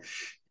of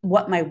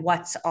what my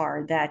what's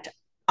are that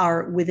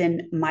are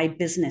within my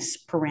business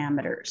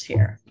parameters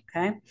here.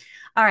 Okay.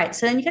 All right.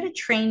 So then you got to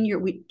train your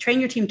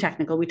team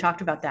technical. We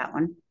talked about that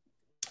one.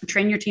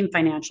 Train your team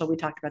financial. We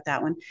talked about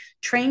that one.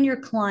 Train your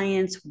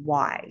clients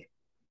why.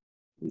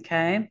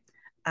 Okay.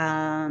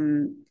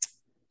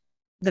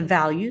 the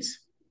values,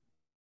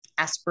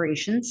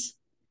 aspirations,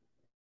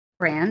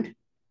 brand,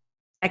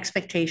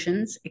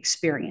 expectations,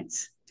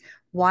 experience.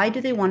 Why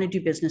do they want to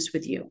do business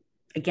with you?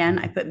 Again,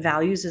 I put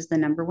values as the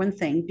number one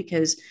thing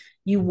because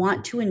you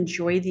want to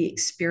enjoy the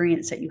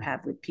experience that you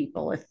have with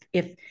people.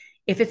 If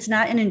it's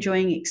not an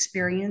enjoying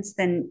experience,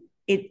 then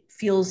it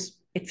feels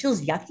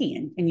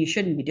yucky and you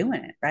shouldn't be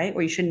doing it, right?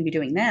 Or you shouldn't be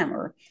doing them,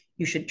 or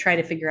you should try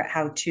to figure out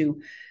how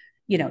to,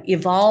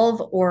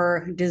 evolve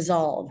or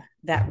dissolve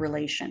that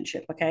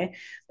relationship. Okay.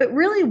 But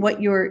really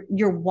what your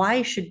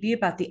why should be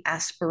about the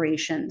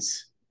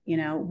aspirations,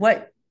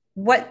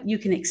 what you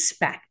can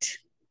expect,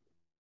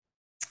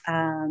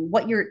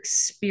 what your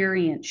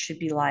experience should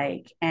be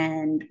like,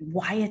 and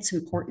why it's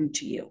important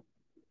to you.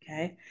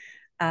 Okay.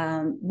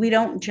 We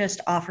don't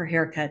just offer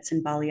haircuts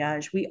and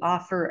balayage. We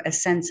offer a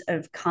sense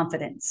of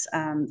confidence,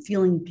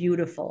 feeling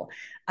beautiful,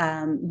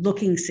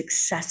 looking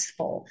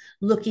successful,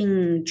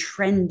 looking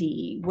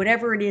trendy,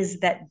 whatever it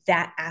is that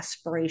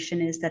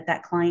aspiration is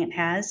that client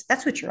has,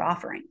 that's what you're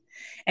offering.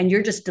 And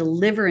you're just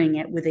delivering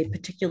it with a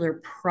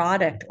particular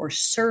product or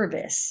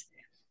service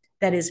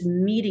that is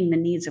meeting the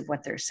needs of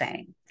what they're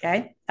saying.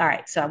 Okay. All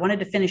right. So I wanted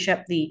to finish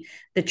up the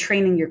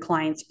training your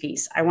clients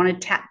piece. I want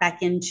to tap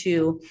back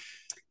into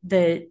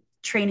the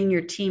training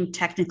your team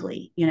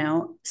technically.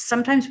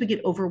 Sometimes we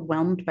get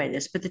overwhelmed by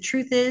this, but the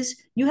truth is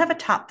you have a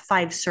top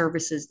 5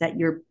 services that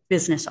your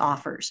business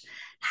offers.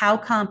 How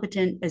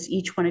competent is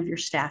each one of your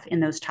staff in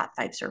those top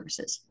 5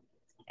 services?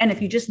 And if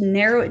you just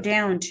narrow it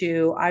down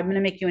to, I'm going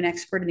to make you an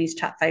expert in these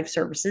top 5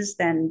 services,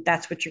 then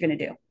that's what you're going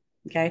to do.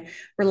 Okay.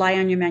 Rely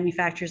on your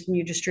manufacturers and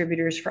your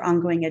distributors for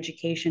ongoing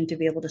education to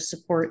be able to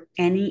support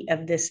any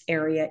of this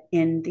area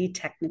in the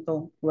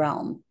technical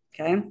realm.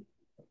 Okay.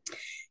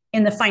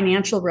 In the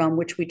financial realm,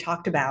 which we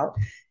talked about,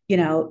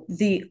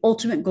 the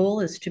ultimate goal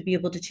is to be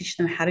able to teach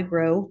them how to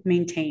grow,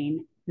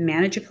 maintain,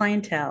 manage a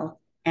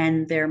clientele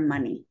and their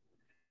money.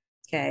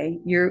 Okay.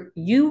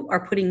 You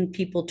are putting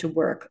people to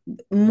work.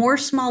 More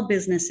small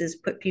businesses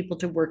put people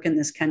to work in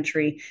this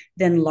country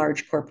than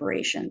large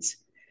corporations.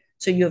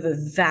 So you have a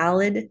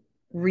valid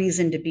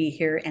reason to be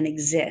here and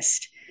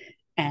exist.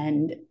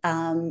 And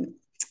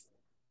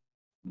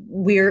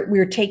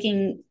we're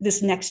taking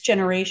this next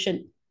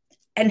generation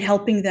and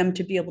helping them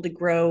to be able to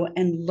grow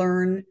and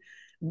learn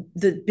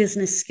the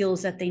business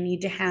skills that they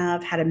need to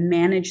have, how to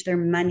manage their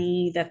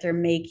money that they're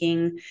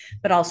making,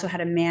 but also how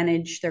to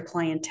manage their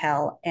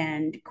clientele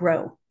and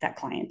grow that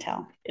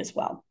clientele as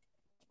well.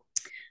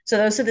 So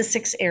those are the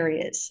 6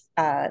 areas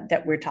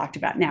that we're talked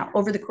about. Now,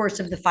 over the course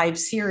of the 5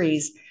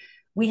 series,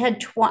 I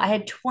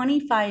had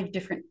 25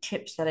 different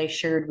tips that I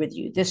shared with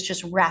you. This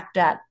just wrapped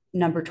up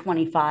number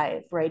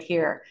 25 right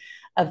here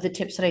of the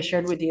tips that I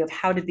shared with you of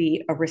how to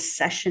be a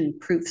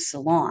recession-proof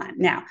salon.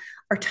 Now,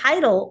 our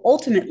title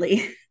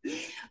ultimately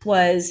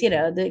was,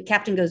 the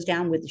captain goes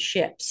down with the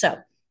ship. So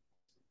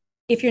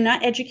if you're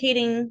not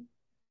educating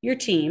your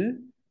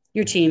team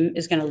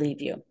is going to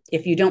leave you.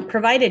 If you don't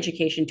provide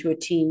education to a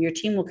team, your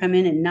team will come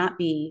in and not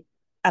be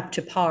up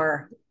to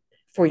par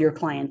for your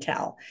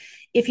clientele.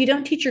 If you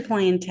don't teach your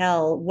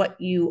clientele what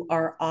you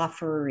are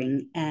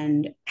offering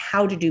and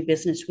how to do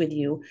business with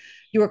you,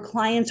 your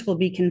clients will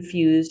be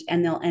confused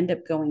and they'll end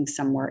up going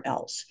somewhere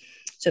else.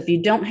 So if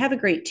you don't have a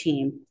great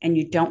team and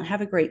you don't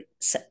have a great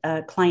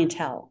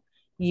clientele,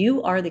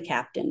 you are the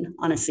captain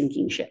on a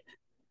sinking ship.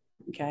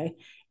 Okay.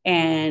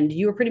 And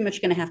you're pretty much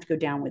going to have to go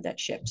down with that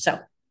ship. So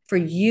for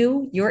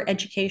you, your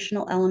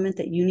educational element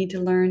that you need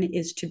to learn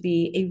is to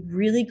be a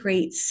really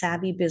great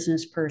savvy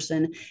business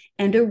person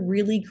and a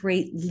really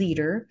great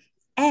leader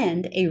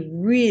and a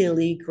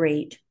really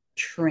great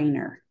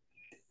trainer,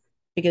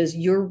 because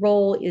your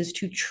role is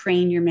to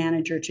train your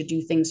manager to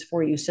do things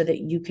for you so that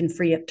you can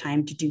free up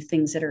time to do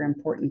things that are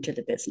important to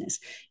the business.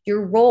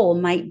 Your role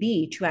might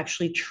be to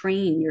actually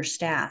train your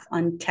staff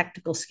on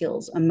technical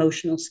skills,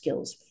 emotional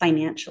skills,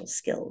 financial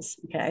skills.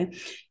 Okay.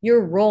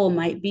 Your role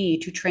might be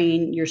to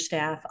train your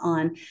staff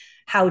on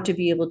how to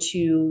be able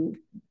to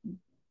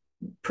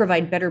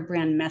provide better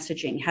brand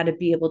messaging, how to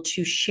be able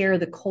to share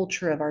the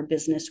culture of our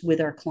business with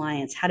our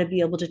clients, how to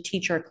be able to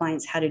teach our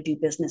clients how to do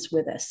business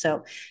with us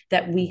so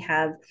that we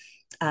have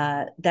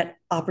that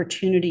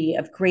opportunity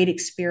of great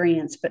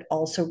experience, but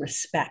also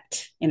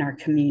respect in our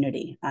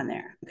community on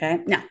there. Okay.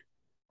 Now,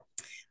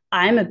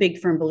 I'm a big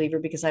firm believer,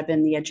 because I've been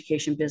in the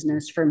education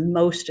business for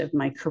most of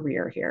my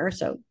career here.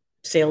 So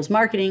sales,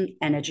 marketing,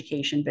 and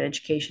education, but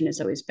education has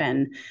always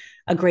been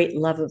a great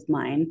love of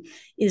mine,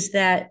 is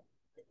that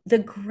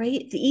the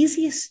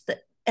easiest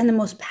and the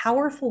most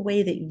powerful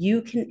way that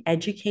you can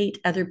educate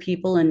other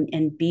people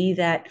and be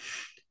that,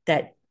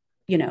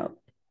 you know,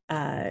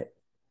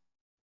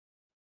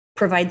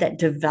 provide that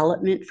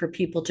development for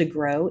people to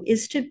grow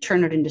is to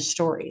turn it into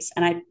stories.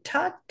 And I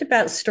talked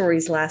about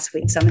stories last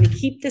week, so I'm going to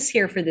keep this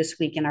here for this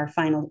week in our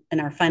final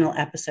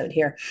episode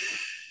here,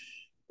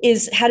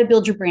 is how to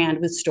build your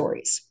brand with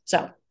stories.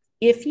 So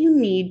if you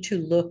need to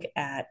look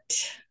at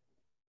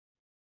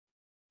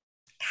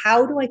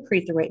how do I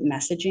create the right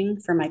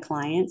messaging for my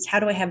clients? How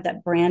do I have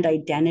that brand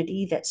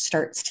identity that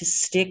starts to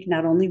stick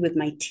not only with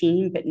my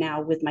team, but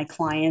now with my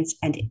clients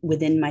and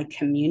within my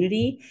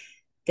community?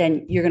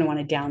 Then you're going to want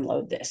to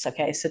download this.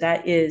 Okay. So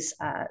that is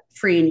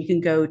free, and you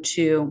can go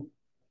to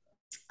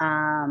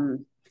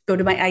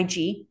my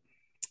IG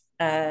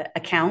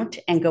account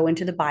and go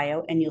into the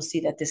bio, and you'll see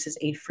that this is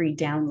a free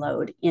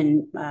download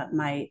in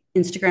my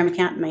Instagram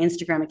account. My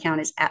Instagram account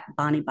is at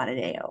Bonnie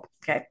Bonadeo.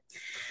 Okay.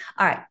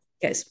 All right,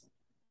 guys,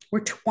 we're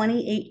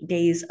 28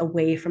 days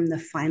away from the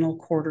final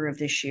quarter of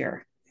this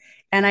year.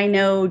 And I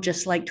know,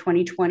 just like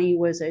 2020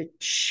 was a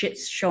shit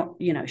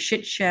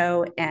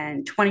show,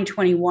 and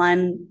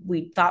 2021,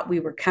 we thought we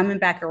were coming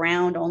back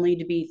around only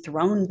to be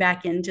thrown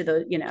back into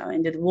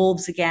the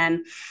wolves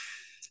again.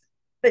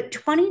 But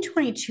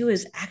 2022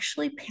 has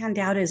actually panned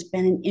out as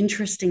been an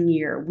interesting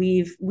year.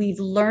 We've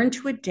learned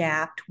to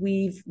adapt.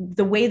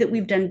 The way that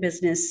we've done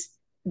business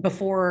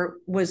before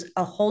was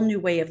a whole new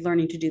way of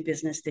learning to do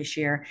business this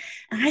year.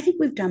 And I think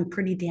we've done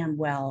pretty damn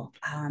well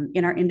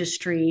in our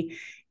industry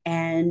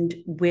and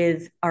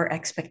with our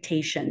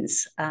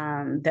expectations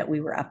that we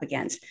were up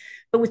against.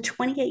 But with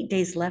 28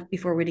 days left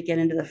before we to get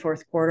into the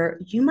fourth quarter,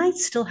 you might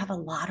still have a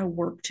lot of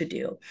work to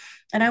do.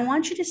 And I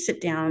want you to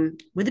sit down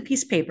with a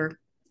piece of paper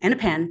and a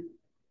pen,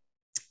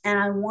 and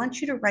I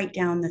want you to write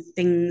down the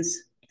things,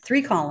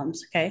 3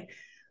 columns. Okay.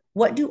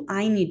 What do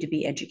I need to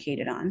be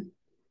educated on?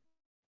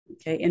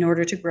 Okay. In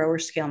order to grow or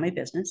scale my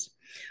business?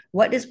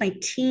 What does my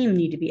team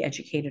need to be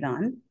educated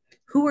on?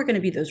 Who are going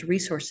to be those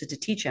resources to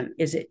teach them?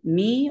 Is it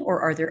me,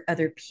 or are there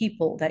other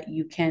people that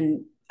you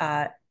can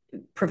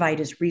provide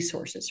as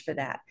resources for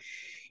that?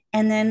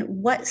 And then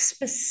what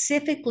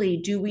specifically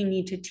do we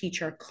need to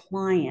teach our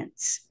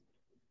clients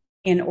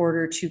in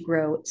order to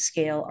grow,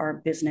 scale our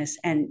business,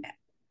 and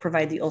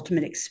provide the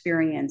ultimate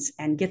experience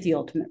and get the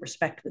ultimate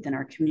respect within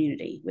our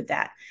community with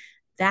that?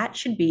 That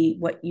should be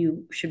what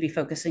you should be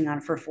focusing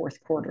on for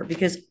fourth quarter,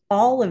 because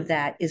all of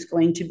that is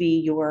going to be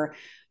your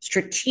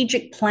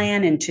strategic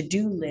plan and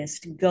to-do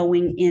list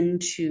going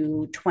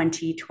into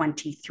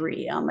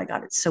 2023. Oh my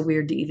God, it's so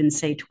weird to even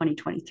say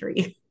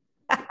 2023.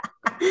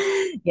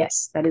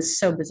 Yes, that is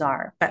so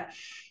bizarre. But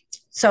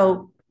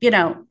so,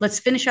 let's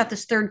finish out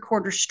this third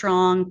quarter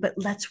strong, but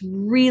let's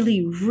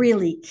really,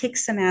 really kick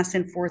some ass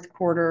in fourth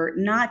quarter,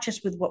 not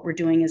just with what we're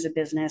doing as a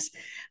business,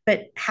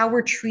 but how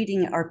we're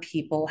treating our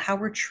people, how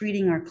we're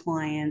treating our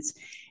clients,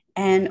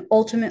 and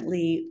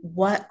ultimately,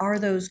 what are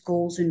those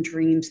goals and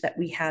dreams that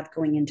we have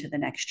going into the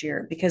next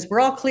year? Because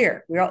we're all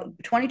clear.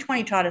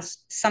 2020 taught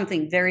us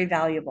something very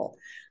valuable.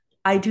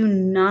 I do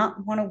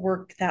not want to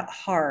work that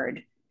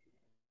hard.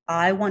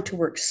 I want to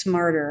work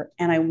smarter,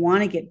 and I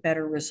want to get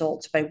better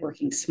results by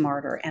working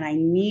smarter. And I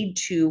need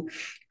to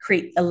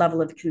create a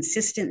level of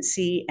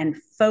consistency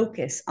and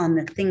focus on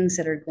the things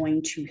that are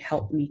going to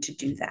help me to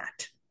do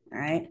that. All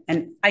right.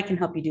 And I can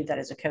help you do that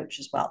as a coach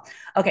as well.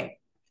 Okay.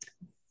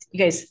 You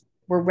guys,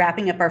 we're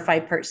wrapping up our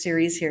 5-part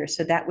series here.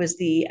 So that was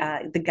the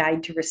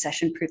guide to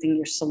recession proofing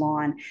your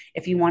salon.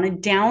 If you want to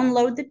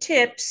download the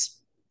tips,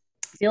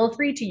 feel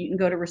free to. You can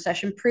go to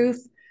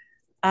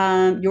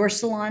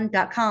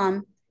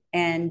recessionproofyoursalon.com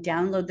and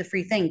download the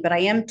free thing. But I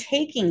am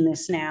taking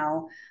this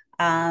now.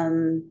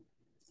 I'm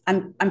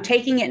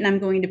taking it and I'm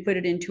going to put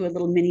it into a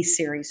little mini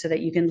series so that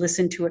you can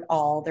listen to it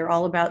all. They're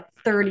all about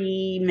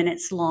 30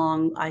 minutes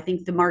long. I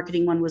think the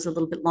marketing one was a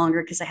little bit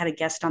longer because I had a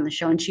guest on the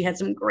show and she had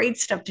some great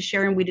stuff to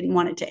share and we didn't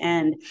want it to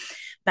end.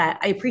 But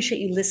I appreciate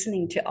you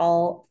listening to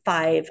all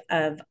 5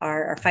 of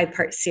our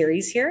 5-part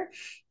series here.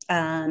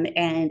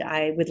 And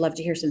I would love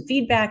to hear some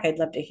feedback. I'd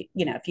love to,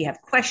 if you have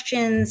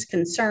questions,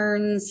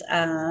 concerns,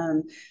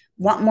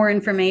 want more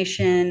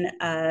information,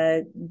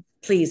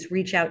 please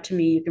reach out to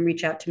me. You can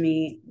reach out to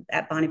me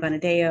at Bonnie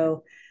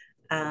Bonadeo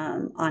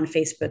on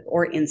Facebook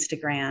or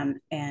Instagram,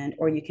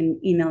 or you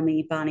can email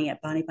me,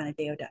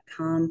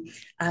 bonnie@bonniebonadeo.com.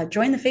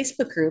 Join the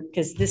Facebook group,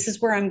 because this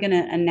is where I'm going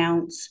to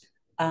announce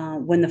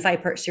when the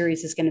 5-part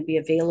series is going to be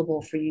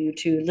available for you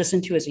to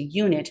listen to as a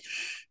unit.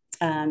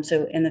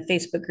 So in the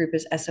Facebook group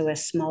is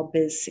SOS Small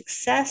Biz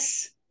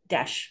Success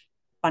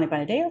Bonnie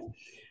Bonadeo.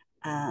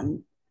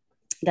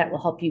 That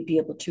will help you be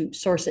able to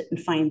source it and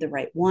find the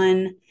right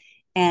one.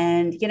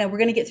 And, we're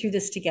going to get through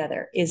this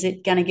together. Is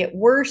it going to get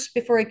worse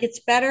before it gets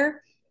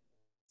better?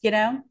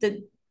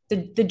 The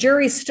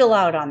jury's still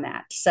out on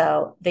that.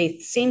 So they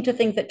seem to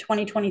think that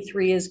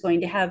 2023 is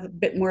going to have a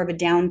bit more of a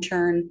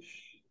downturn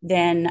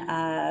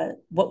than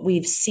what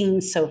we've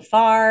seen so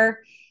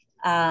far.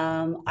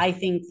 I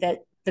think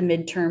that the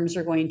midterms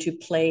are going to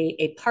play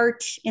a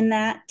part in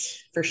that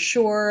for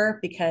sure,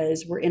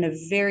 because we're in a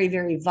very,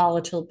 very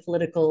volatile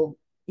political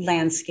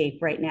landscape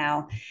right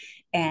now.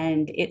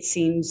 And it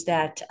seems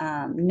that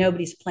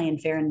nobody's playing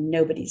fair and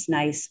nobody's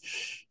nice.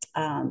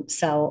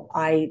 So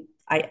I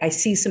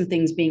see some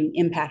things being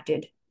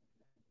impacted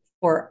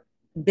for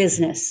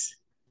business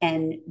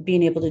and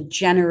being able to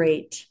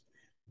generate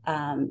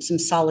some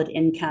solid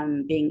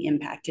income being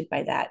impacted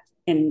by that.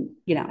 And,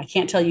 I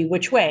can't tell you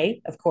which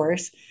way, of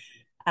course.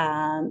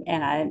 And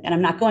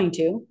I'm not going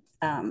to.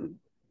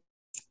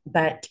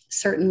 But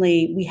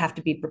certainly we have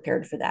to be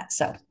prepared for that.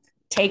 So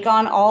take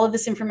on all of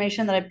this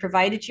information that I've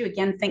provided you.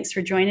 Again, thanks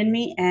for joining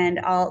me. And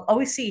I'll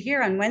always see you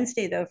here on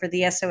Wednesday, though, for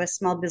the SOS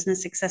Small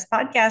Business Success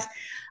Podcast.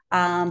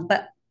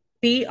 But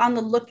be on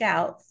the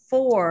lookout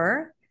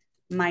for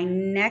my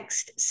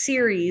next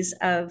series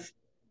of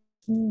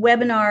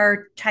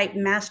webinar type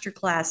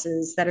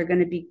masterclasses that are going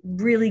to be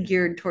really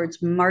geared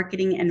towards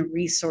marketing and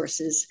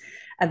resources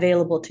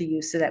available to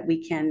you so that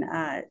we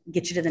can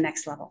get you to the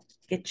next level.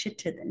 Get you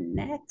to the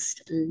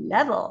next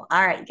level.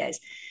 All right, guys.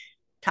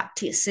 Talk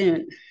to you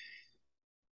soon.